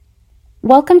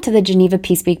Welcome to the Geneva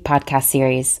Peace Week podcast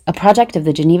series, a project of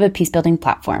the Geneva Peacebuilding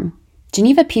Platform.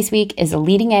 Geneva Peace Week is a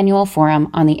leading annual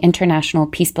forum on the international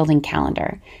peacebuilding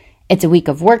calendar. It's a week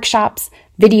of workshops,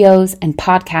 videos, and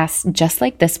podcasts just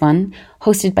like this one,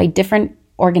 hosted by different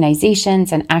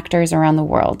organizations and actors around the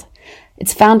world.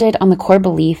 It's founded on the core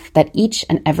belief that each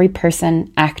and every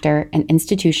person, actor, and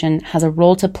institution has a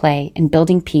role to play in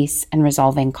building peace and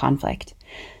resolving conflict.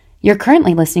 You're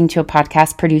currently listening to a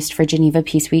podcast produced for Geneva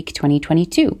Peace Week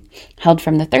 2022, held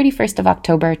from the 31st of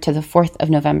October to the 4th of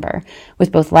November,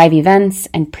 with both live events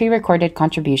and pre-recorded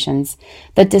contributions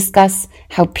that discuss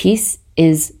how peace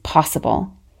is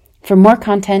possible. For more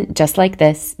content just like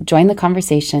this, join the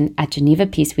conversation at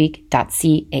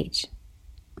genevapeaceweek.ch.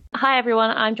 Hi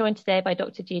everyone, I'm joined today by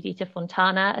Dr. Giuditta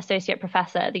Fontana, Associate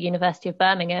Professor at the University of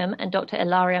Birmingham, and Dr.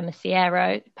 Ilaria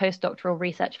Masiero, Postdoctoral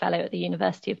Research Fellow at the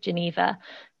University of Geneva.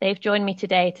 They've joined me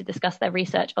today to discuss their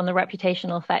research on the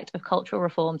reputational effect of cultural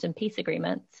reforms and peace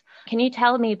agreements. Can you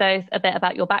tell me both a bit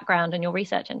about your background and your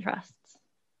research interests?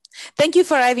 Thank you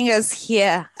for having us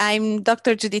here. I'm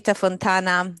Dr. Giuditta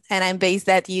Fontana, and I'm based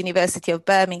at the University of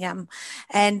Birmingham.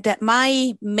 And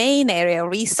my main area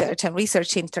of research and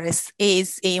research interest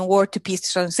is in war to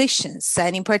peace transitions,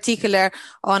 and in particular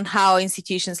on how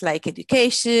institutions like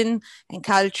education and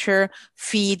culture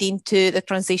feed into the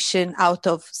transition out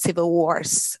of civil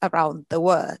wars around the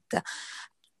world.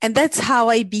 And that's how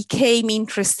I became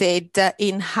interested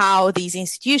in how these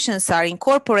institutions are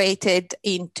incorporated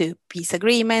into peace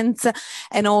agreements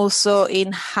and also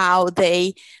in how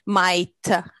they might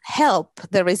help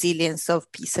the resilience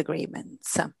of peace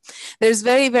agreements. There's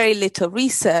very, very little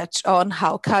research on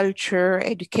how culture,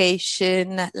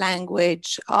 education,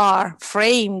 language are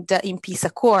framed in peace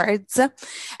accords.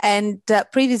 And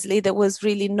previously, there was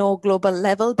really no global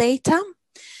level data,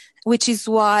 which is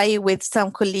why with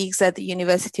some colleagues at the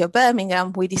University of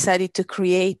Birmingham, we decided to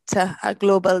create a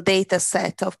global data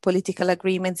set of political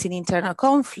agreements in internal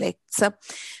conflicts,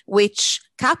 which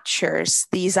captures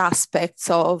these aspects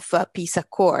of peace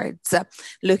accords,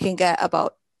 looking at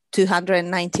about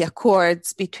 290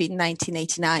 accords between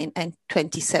 1989 and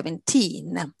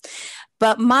 2017.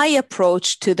 But my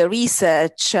approach to the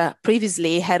research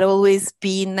previously had always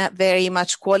been very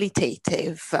much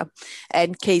qualitative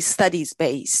and case studies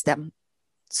based.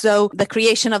 So the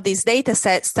creation of this data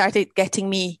set started getting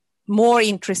me more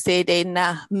interested in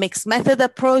mixed method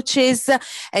approaches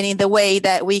and in the way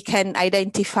that we can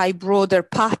identify broader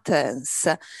patterns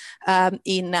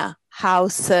in how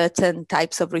certain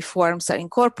types of reforms are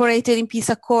incorporated in peace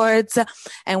accords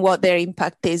and what their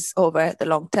impact is over the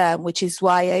long term, which is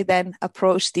why I then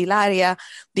approached Ilaria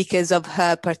because of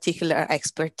her particular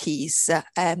expertise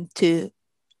to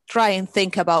try and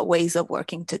think about ways of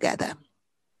working together.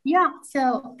 Yeah,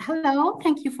 so hello,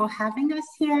 thank you for having us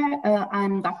here.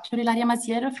 I'm Dr. Ilaria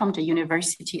Masiero from the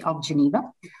University of Geneva.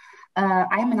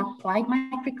 I'm an applied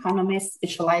microeconomist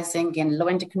specializing in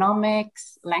low-end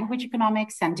economics, language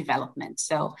economics, and development.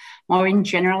 So more in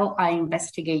general, I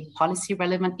investigate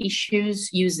policy-relevant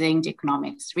issues using the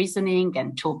economics reasoning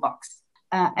and toolbox.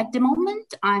 At the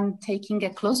moment, I'm taking a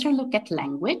closer look at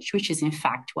language, which is in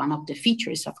fact one of the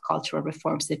features of cultural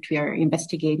reforms that we are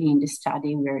investigating in the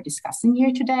study we're discussing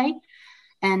here today.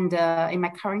 And in my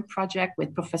current project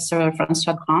with Professor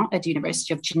François Grand at the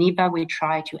University of Geneva, we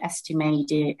try to estimate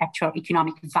the actual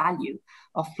economic value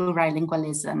of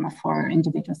plurilingualism for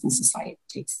individuals and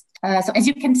societies. So as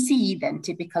you can see, then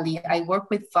typically I work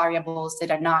with variables that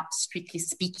are not strictly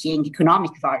speaking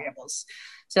economic variables.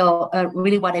 So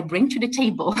really what I bring to the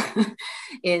table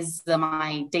is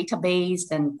my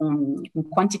data-based and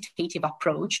quantitative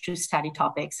approach to study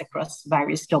topics across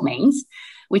various domains,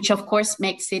 which of course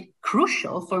makes it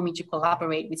crucial for me to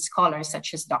collaborate with scholars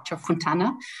such as Dr.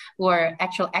 Fontana, who are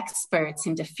actual experts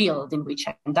in the field in which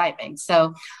I'm diving.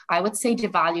 So I would say the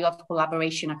value of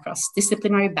collaboration across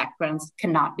disciplinary backgrounds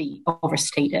cannot be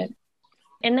overstated.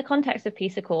 In the context of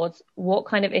peace accords, what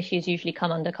kind of issues usually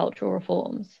come under cultural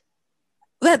reforms?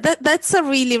 That's a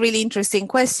really, really interesting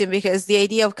question because the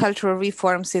idea of cultural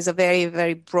reforms is a very,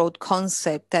 very broad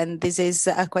concept. And this is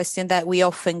a question that we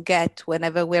often get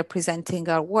whenever we're presenting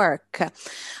our work.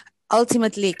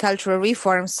 Ultimately, cultural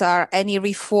reforms are any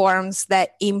reforms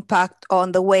that impact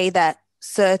on the way that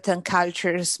certain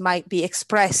cultures might be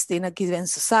expressed in a given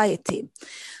society.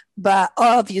 But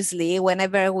obviously,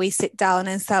 whenever we sit down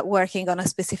and start working on a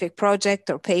specific project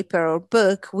or paper or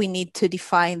book, we need to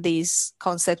define these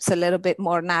concepts a little bit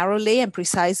more narrowly and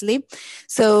precisely.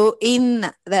 So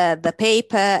in the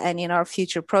paper and in our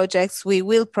future projects, we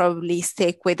will probably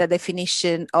stick with a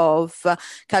definition of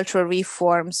cultural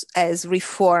reforms as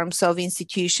reforms of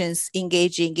institutions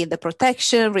engaging in the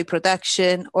protection,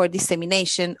 reproduction, or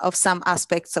dissemination of some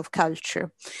aspects of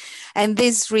culture. And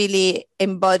this really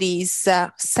embodies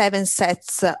 7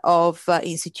 sets of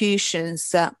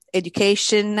institutions,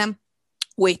 education,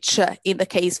 which in the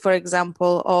case, for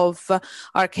example, of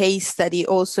our case study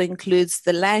also includes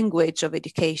the language of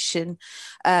education,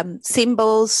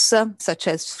 symbols such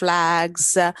as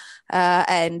flags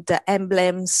and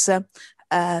emblems,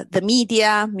 the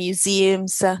media,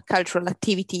 museums, cultural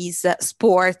activities,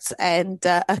 sports, and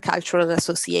cultural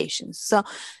associations. So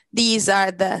these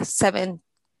are the 7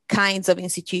 kinds of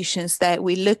institutions that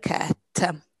we look at.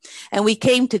 And we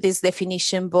came to this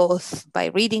definition both by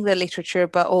reading the literature,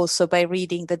 but also by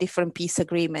reading the different peace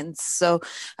agreements. So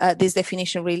this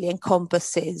definition really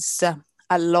encompasses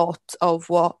a lot of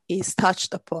what is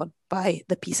touched upon by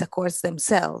the peace accords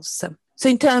themselves. So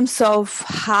in terms of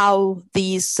how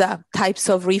these types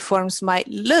of reforms might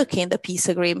look in the peace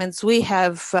agreements, we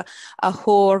have a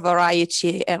whole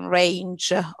variety and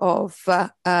range of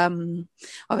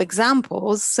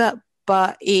examples.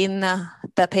 But in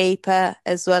the paper,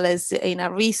 as well as in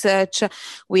our research,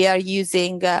 we are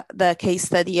using the case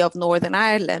study of Northern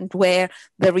Ireland, where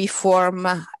the reform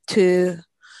to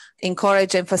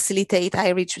encourage and facilitate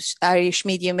Irish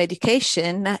medium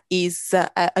education is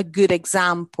a good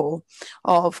example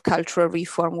of cultural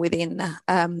reform within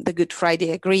the Good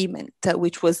Friday Agreement,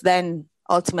 which was then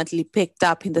ultimately picked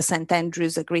up in the St.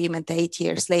 Andrews Agreement 8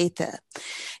 years later.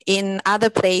 In other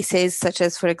places, such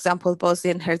as, for example,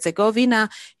 Bosnia and Herzegovina,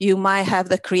 you might have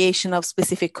the creation of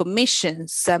specific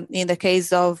commissions. In the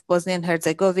case of Bosnia and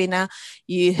Herzegovina,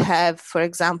 you have, for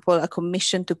example, a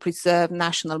commission to preserve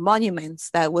national monuments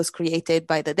that was created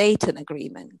by the Dayton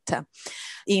Agreement.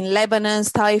 In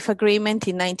Lebanon's Taif Agreement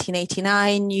in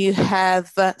 1989, you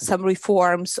have some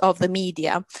reforms of the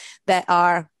media that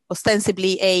are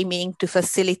ostensibly aiming to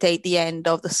facilitate the end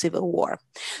of the civil war.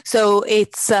 So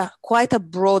it's quite a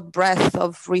broad breadth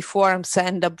of reforms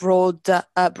and a broad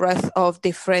breadth of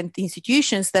different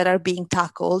institutions that are being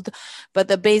tackled. But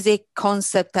the basic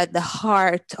concept at the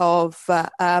heart of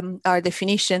our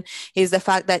definition is the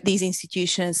fact that these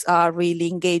institutions are really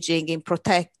engaging in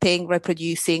protecting,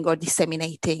 reproducing, or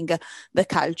disseminating the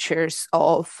cultures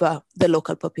of the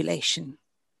local population.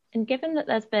 And given that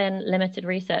there's been limited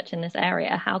research in this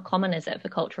area, how common is it for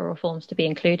cultural reforms to be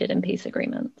included in peace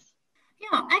agreements?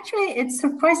 Yeah, actually, it's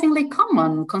surprisingly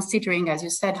common, considering, as you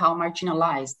said, how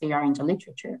marginalized they are in the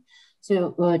literature.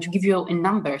 So to give you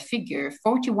a figure,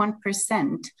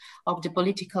 41% of the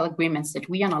political agreements that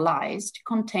we analyzed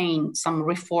contain some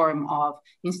reform of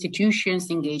institutions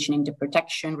engaging in the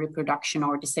protection, reproduction,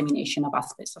 or dissemination of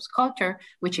aspects of culture,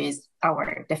 which is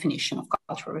our definition of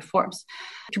cultural reforms.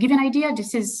 To give you an idea,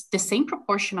 this is the same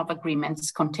proportion of agreements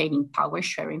containing power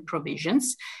sharing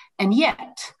provisions, and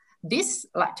yet these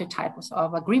latter types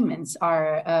of agreements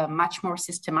are much more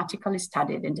systematically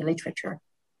studied in the literature.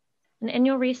 And in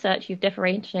your research, you've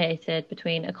differentiated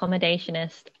between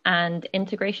accommodationist and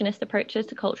integrationist approaches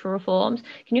to cultural reforms.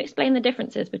 Can you explain the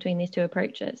differences between these two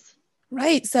approaches?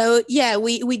 Right. So, yeah,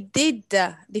 we did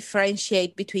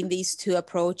differentiate between these two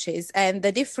approaches, and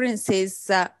the differences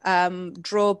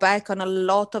draw back on a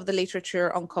lot of the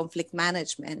literature on conflict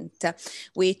management,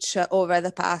 which over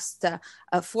the past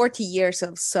 40 years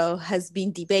or so has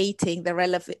been debating the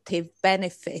relative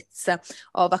benefits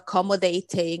of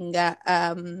accommodating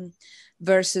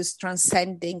versus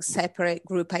transcending separate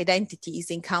group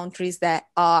identities in countries that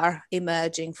are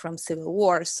emerging from civil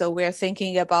wars. So we're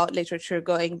thinking about literature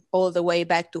going all the way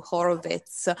back to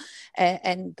Horowitz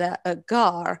and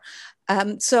Gar.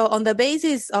 So on the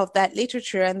basis of that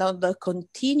literature and on the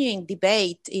continuing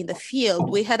debate in the field,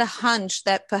 we had a hunch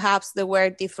that perhaps there were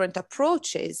different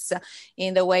approaches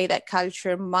in the way that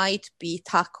culture might be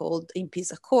tackled in peace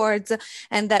accords,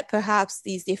 and that perhaps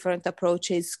these different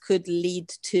approaches could lead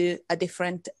to a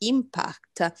different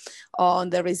impact on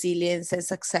the resilience and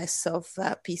success of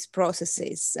peace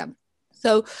processes.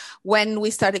 So when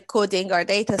we started coding our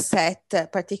data set,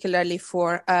 particularly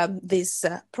for this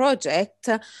project,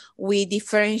 we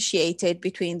differentiated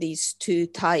between these two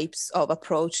types of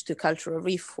approach to cultural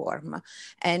reform.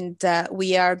 And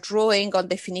we are drawing on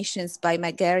definitions by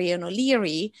McGarry and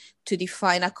O'Leary to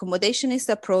define accommodationist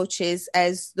approaches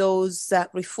as those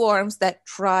reforms that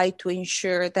try to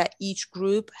ensure that each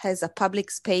group has a public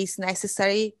space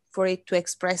necessary for it to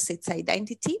express its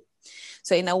identity.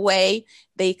 So in a way,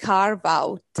 they carve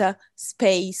out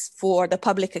space for the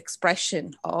public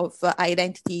expression of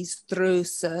identities through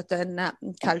certain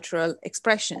cultural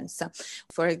expressions.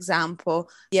 For example,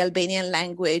 the Albanian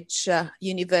language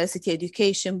university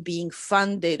education being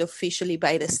funded officially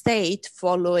by the state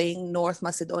following North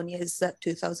Macedonia's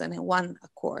 2001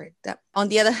 accord. On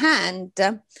the other hand,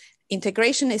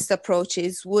 integrationist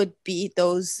approaches would be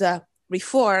those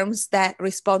reforms that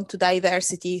respond to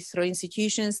diversity through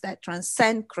institutions that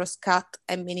transcend, cross-cut,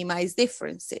 and minimize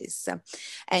differences.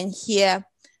 And here,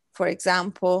 for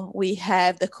example, we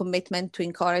have the commitment to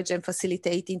encourage and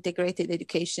facilitate integrated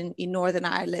education in Northern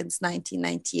Ireland's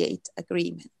 1998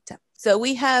 agreement. So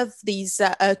we have these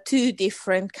two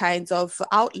different kinds of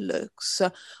outlooks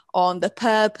on the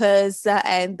purpose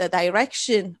and the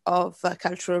direction of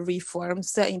cultural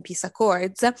reforms in peace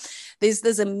accords. This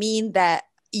doesn't mean that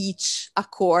each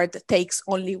accord takes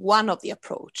only one of the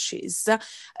approaches,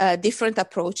 different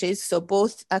approaches. So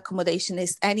both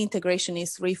accommodationist and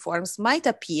integrationist reforms might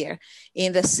appear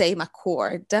in the same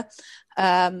accord.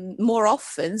 More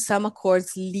often, some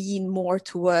accords lean more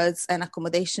towards an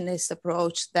accommodationist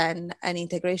approach than an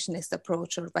integrationist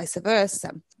approach, or vice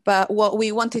versa. But what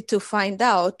we wanted to find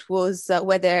out was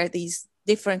whether these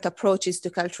different approaches to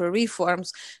cultural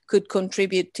reforms could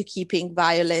contribute to keeping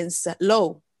violence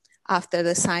low after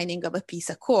the signing of a peace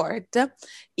accord,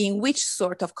 in which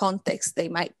sort of context they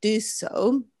might do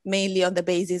so, mainly on the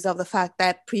basis of the fact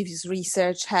that previous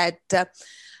research had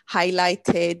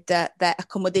highlighted that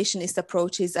accommodationist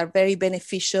approaches are very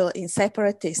beneficial in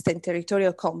separatist and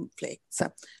territorial conflicts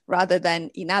rather than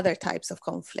in other types of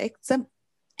conflicts.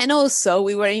 And also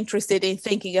we were interested in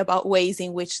thinking about ways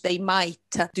in which they might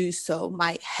do so,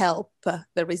 might help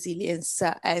the resilience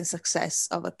and success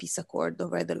of a peace accord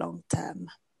over the long term.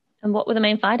 And what were the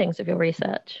main findings of your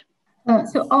research?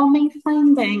 So our main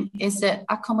finding is that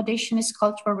accommodationist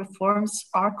cultural reforms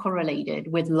are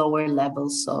correlated with lower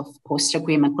levels of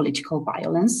post-agreement political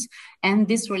violence, and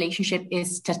this relationship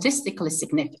is statistically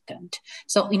significant.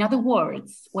 So in other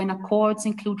words, when accords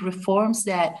include reforms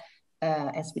that,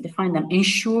 as we define them,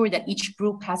 ensure that each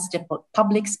group has the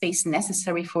public space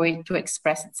necessary for it to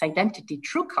express its identity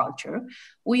through culture,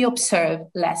 we observe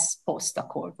less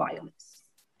post-accord violence.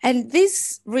 And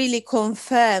this really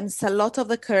confirms a lot of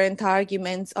the current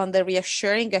arguments on the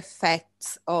reassuring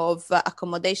effects of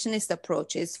accommodationist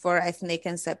approaches for ethnic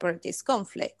and separatist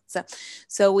conflicts.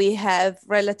 So we have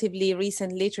relatively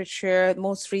recent literature,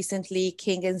 most recently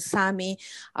King and Sami,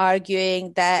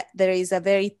 arguing that there is a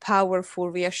very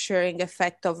powerful reassuring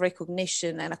effect of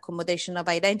recognition and accommodation of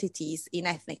identities in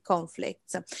ethnic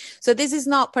conflicts. So this is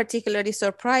not particularly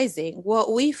surprising.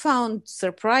 What we found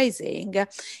surprising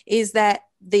is that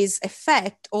this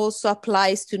effect also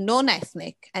applies to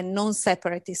non-ethnic and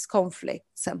non-separatist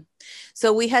conflicts.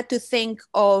 So we had to think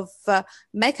of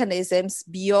mechanisms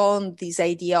beyond this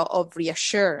idea of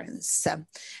reassurance.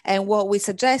 And what we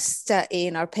suggest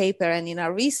in our paper and in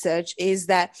our research is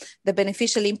that the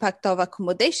beneficial impact of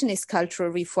accommodationist cultural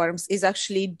reforms is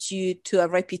actually due to a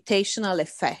reputational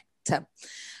effect.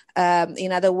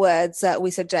 In other words, we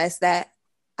suggest that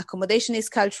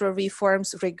accommodationist cultural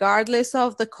reforms, regardless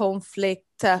of the conflict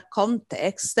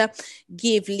context,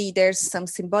 give leaders some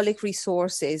symbolic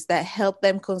resources that help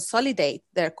them consolidate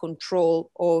their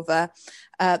control over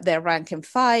their rank and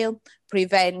file,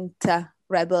 prevent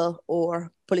rebel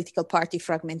or political party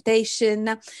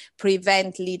fragmentation,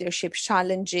 prevent leadership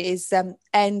challenges,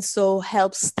 and so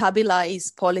help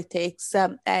stabilize politics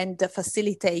and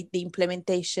facilitate the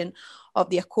implementation of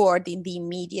the accord in the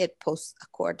immediate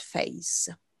post-accord phase.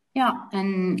 Yeah,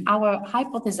 and our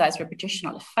hypothesized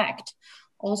reputational effect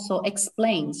also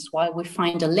explains why we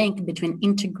find a link between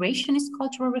integrationist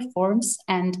cultural reforms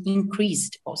and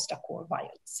increased post-accord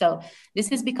violence. So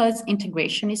this is because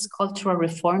integrationist cultural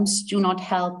reforms do not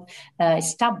help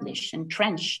establish and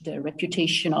entrench the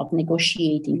reputation of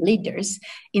negotiating leaders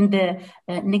in the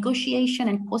negotiation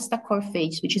and post-accord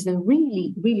phase, which is a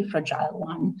really, really fragile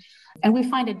one. And we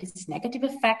find that this negative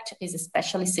effect is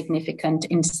especially significant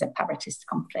in separatist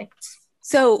conflicts.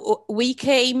 So we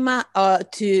came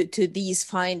to these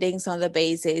findings on the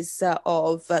basis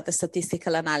of the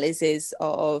statistical analysis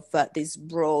of this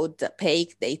broad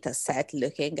PAIC data set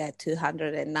looking at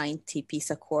 290 peace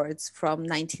accords from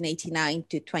 1989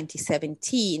 to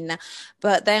 2017.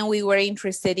 But then we were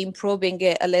interested in probing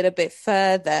it a little bit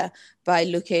further by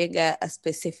looking at a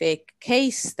specific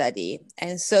case study.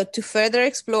 And so to further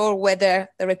explore whether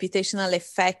the reputational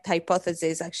effect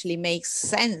hypothesis actually makes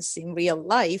sense in real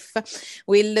life,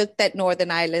 we looked at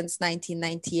Northern Ireland's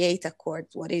 1998 Accord,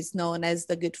 what is known as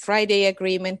the Good Friday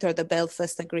Agreement or the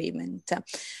Belfast Agreement,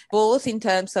 both in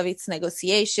terms of its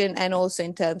negotiation and also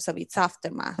in terms of its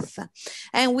aftermath.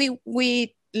 And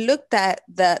we looked at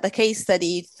the case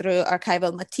study through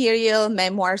archival material,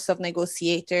 memoirs of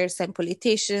negotiators and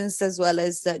politicians, as well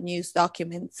as news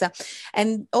documents.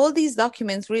 And all these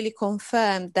documents really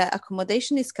confirmed that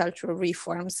accommodationist cultural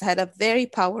reforms had a very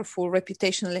powerful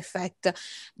reputational effect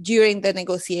during the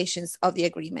negotiations of the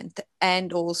agreement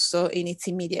and also in its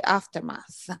immediate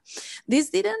aftermath. This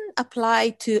didn't apply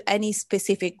to any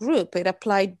specific group. It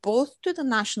applied both to the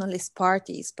nationalist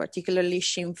parties, particularly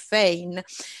Sinn Féin,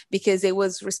 because it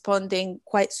was responding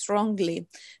quite strongly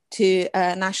to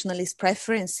nationalist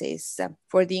preferences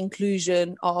for the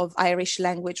inclusion of Irish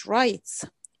language rights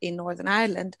in Northern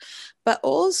Ireland, but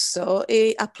also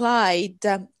it applied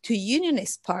to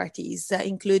unionist parties,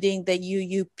 including the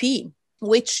UUP,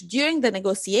 which during the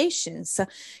negotiations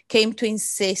came to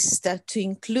insist to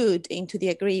include into the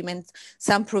agreement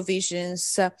some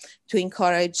provisions to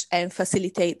encourage and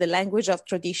facilitate the language of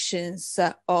traditions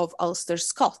of Ulster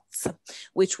Scots,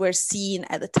 which were seen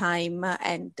at the time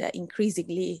and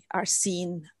increasingly are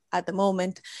seen at the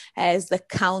moment as the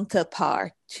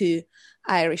counterpart to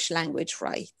Irish language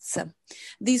rights.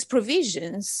 These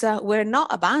provisions were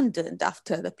not abandoned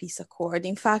after the peace accord.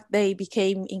 In fact, they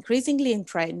became increasingly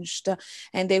entrenched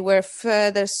and they were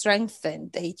further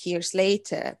strengthened 8 years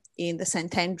later in the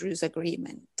St. Andrews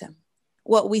Agreement.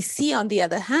 What we see, on the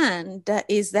other hand,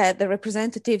 is that the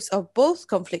representatives of both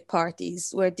conflict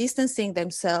parties were distancing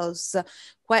themselves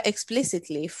quite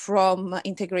explicitly from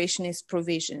integrationist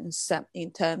provisions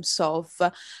in terms of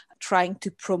trying to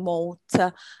promote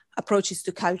approaches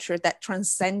to culture that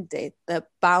transcended the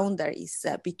boundaries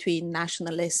between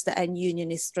nationalist and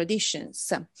unionist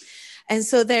traditions. And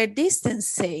so their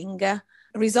distancing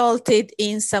resulted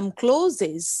in some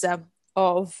clauses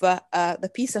of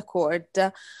the peace accord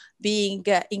being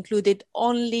included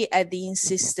only at the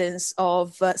insistence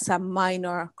of some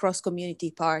minor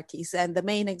cross-community parties. And the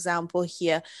main example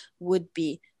here would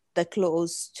be the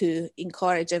clause to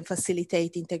encourage and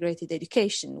facilitate integrated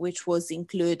education, which was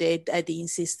included at the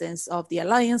insistence of the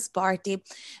Alliance Party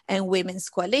and Women's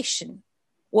Coalition.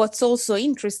 What's also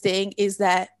interesting is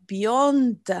that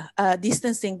beyond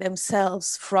distancing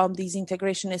themselves from these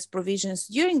integrationist provisions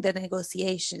during the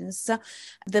negotiations,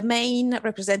 the main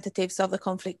representatives of the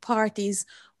conflict parties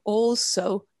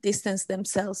also distance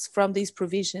themselves from these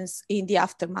provisions in the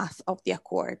aftermath of the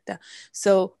accord.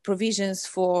 So provisions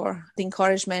for the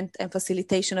encouragement and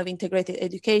facilitation of integrated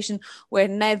education were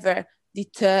never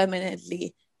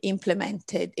determinedly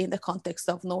implemented in the context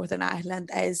of Northern Ireland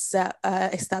as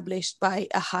established by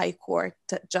a High Court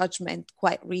judgment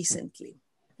quite recently.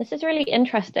 This is really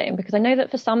interesting because I know that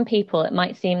for some people it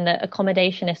might seem that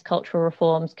accommodationist cultural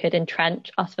reforms could entrench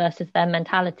us versus them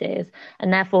mentalities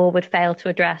and therefore would fail to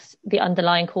address the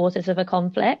underlying causes of a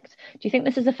conflict. Do you think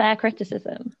this is a fair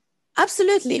criticism?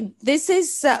 Absolutely. This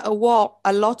is what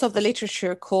a lot of the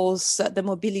literature calls the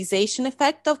mobilization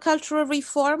effect of cultural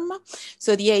reform.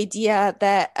 So the idea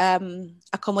that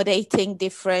accommodating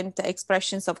different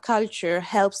expressions of culture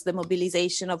helps the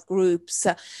mobilization of groups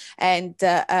and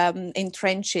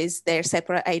entrenches their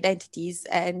separate identities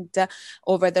and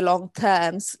over the long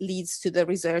terms leads to the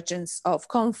resurgence of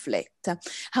conflict.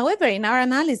 However, in our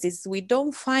analysis, we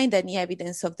don't find any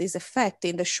evidence of this effect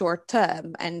in the short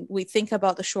term. And we think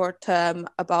about the short term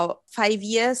about 5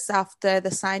 years after the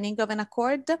signing of an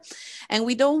accord. And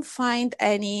we don't find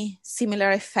any similar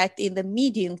effect in the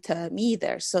medium term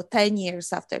either, so 10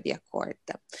 years after the accord.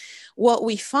 What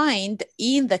we find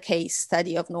in the case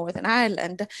study of Northern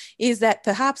Ireland is that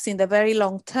perhaps in the very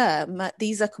long term,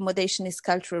 these accommodationist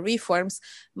cultural reforms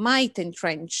might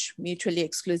entrench mutually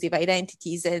exclusive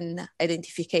identities and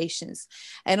identifications,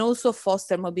 and also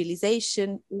foster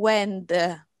mobilization when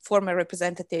the former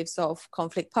representatives of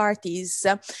conflict parties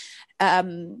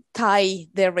tie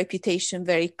their reputation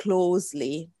very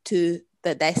closely to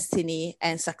the destiny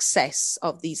and success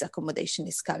of these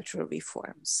accommodationist cultural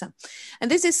reforms.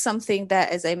 And this is something that,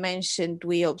 as I mentioned,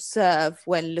 we observe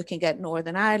when looking at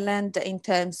Northern Ireland in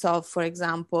terms of, for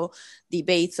example,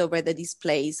 debates over the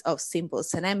displays of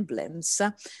symbols and emblems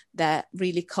that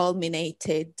really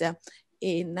culminated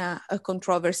in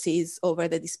controversies over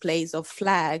the displays of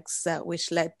flags, which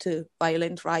led to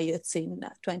violent riots in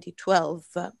 2012.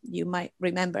 You might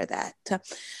remember that.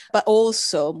 But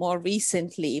also more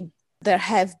recently, there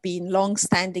have been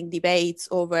long-standing debates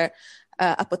over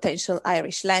a potential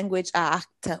Irish Language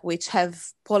Act, which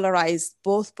have polarized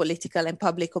both political and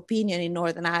public opinion in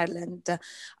Northern Ireland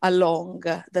along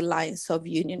the lines of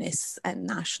unionists and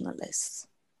nationalists.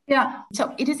 Yeah,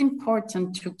 so it is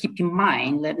important to keep in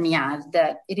mind, let me add,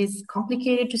 that it is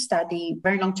complicated to study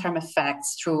very long-term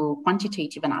effects through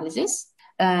quantitative analysis.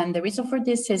 And the reason for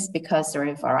this is because there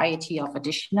are a variety of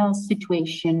additional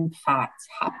situation, facts,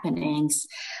 happenings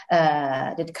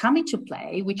that come into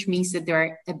play, which means that there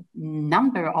are a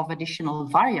number of additional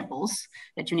variables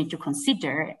that you need to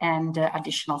consider and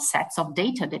additional sets of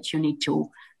data that you need to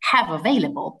have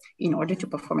available in order to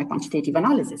perform a quantitative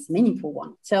analysis, meaningful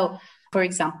one. So, for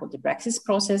example, the Brexit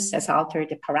process has altered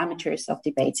the parameters of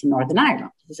debates in Northern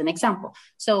Ireland. This is an example.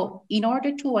 So in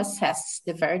order to assess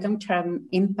the very long-term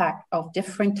impact of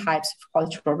different types of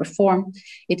cultural reform,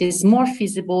 it is more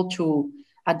feasible to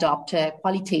adopt a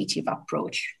qualitative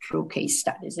approach through case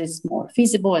studies. It's more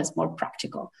feasible, it's more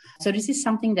practical. So this is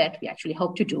something that we actually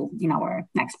hope to do in our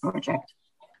next project.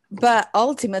 But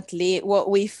ultimately, what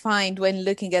we find when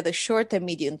looking at the short and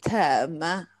medium term,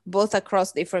 both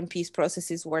across different peace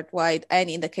processes worldwide and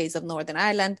in the case of Northern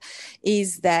Ireland,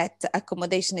 is that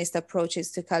accommodationist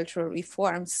approaches to cultural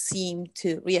reforms seem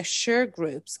to reassure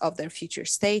groups of their future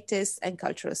status and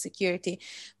cultural security,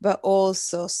 but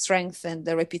also strengthen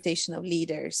the reputation of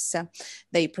leaders.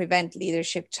 They prevent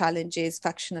leadership challenges,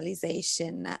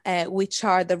 factionalization, which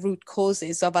are the root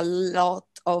causes of a lot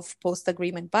of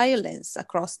post-agreement violence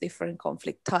across different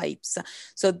conflict types.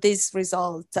 So this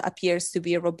result appears to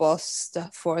be robust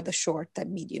for the short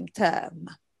and medium term.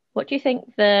 What do you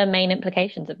think the main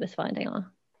implications of this finding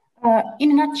are? In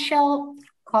a nutshell,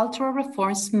 cultural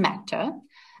reforms matter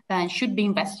and should be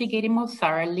investigated more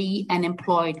thoroughly and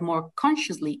employed more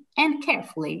consciously and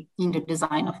carefully in the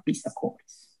design of peace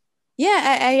accords.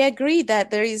 Yeah, I agree that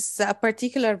there is a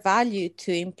particular value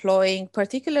to employing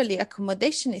particularly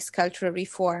accommodationist cultural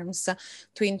reforms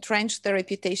to entrench the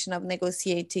reputation of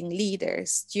negotiating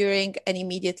leaders during and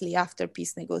immediately after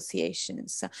peace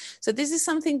negotiations. So this is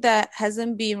something that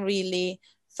hasn't been really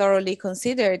thoroughly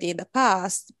considered in the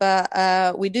past,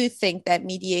 but we do think that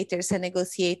mediators and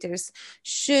negotiators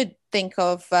should think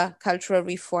of cultural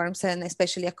reforms and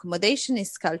especially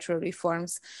accommodationist cultural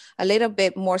reforms a little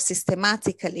bit more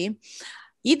systematically,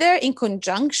 either in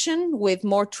conjunction with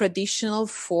more traditional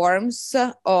forms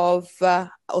of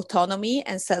autonomy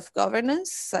and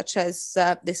self-governance, such as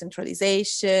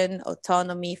decentralization,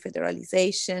 autonomy,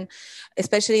 federalization,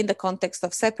 especially in the context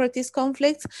of separatist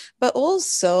conflicts, but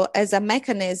also as a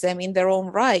mechanism in their own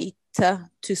right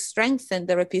to strengthen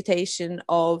the reputation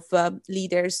of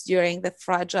leaders during the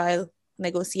fragile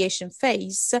negotiation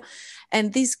phase.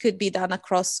 And this could be done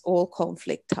across all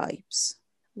conflict types.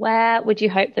 Where would you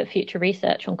hope that future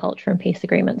research on culture and peace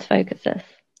agreements focuses?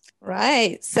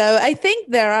 Right. So I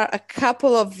think there are a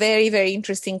couple of very, very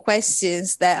interesting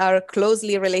questions that are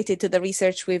closely related to the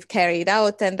research we've carried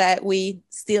out and that we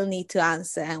still need to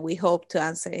answer and we hope to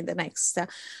answer in the next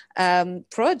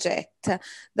project.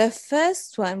 The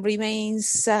first one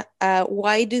remains,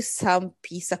 why do some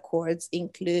peace accords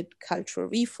include cultural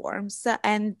reforms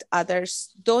and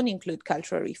others don't include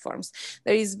cultural reforms?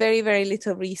 There is very, very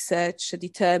little research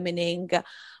determining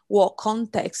what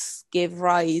contexts give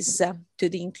rise to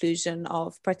the inclusion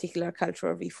of particular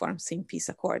cultural reforms in peace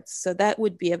accords. So that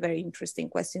would be a very interesting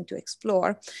question to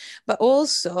explore. But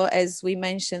also, as we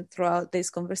mentioned throughout this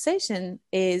conversation,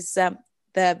 is the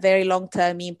very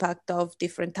long-term impact of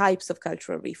different types of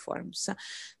cultural reforms.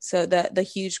 So the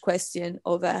huge question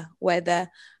over whether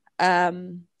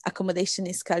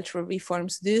accommodationist cultural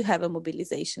reforms do have a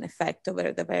mobilization effect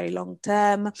over the very long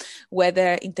term,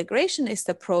 whether integrationist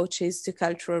approaches to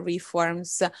cultural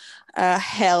reforms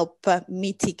help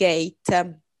mitigate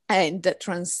and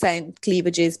transcend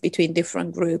cleavages between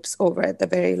different groups over the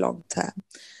very long term.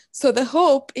 So the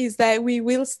hope is that we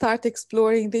will start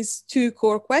exploring these two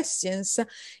core questions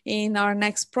in our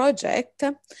next project.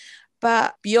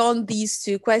 But beyond these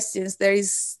two questions, there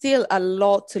is still a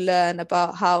lot to learn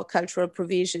about how cultural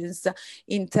provisions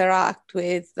interact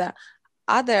with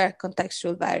other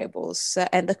contextual variables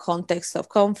and the context of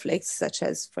conflicts, such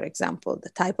as, for example, the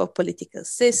type of political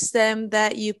system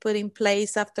that you put in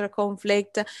place after a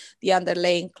conflict, the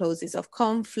underlying causes of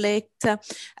conflict,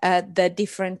 the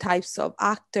different types of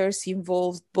actors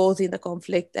involved both in the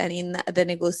conflict and in the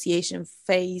negotiation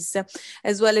phase,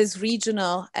 as well as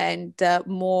regional and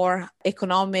more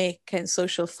economic and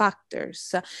social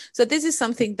factors. So this is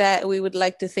something that we would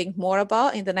like to think more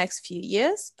about in the next few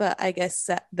years, but I guess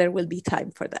there will be time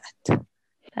for that.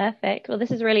 Perfect. Well, this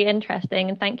is really interesting.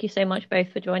 And thank you so much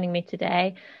both for joining me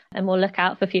today. And we'll look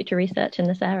out for future research in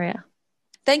this area.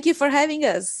 Thank you for having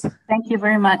us. Thank you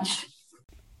very much.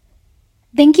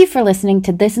 Thank you for listening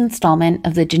to this installment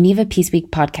of the Geneva Peace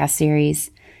Week podcast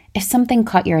series. If something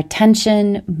caught your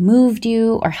attention, moved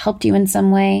you, or helped you in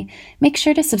some way, make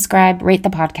sure to subscribe, rate the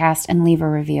podcast, and leave a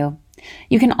review.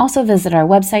 You can also visit our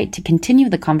website to continue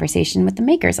the conversation with the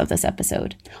makers of this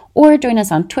episode, or join us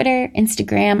on Twitter,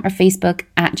 Instagram, or Facebook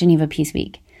at Geneva Peace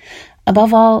Week.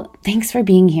 Above all, thanks for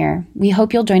being here. We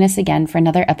hope you'll join us again for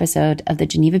another episode of the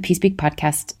Geneva Peace Week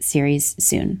podcast series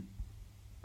soon.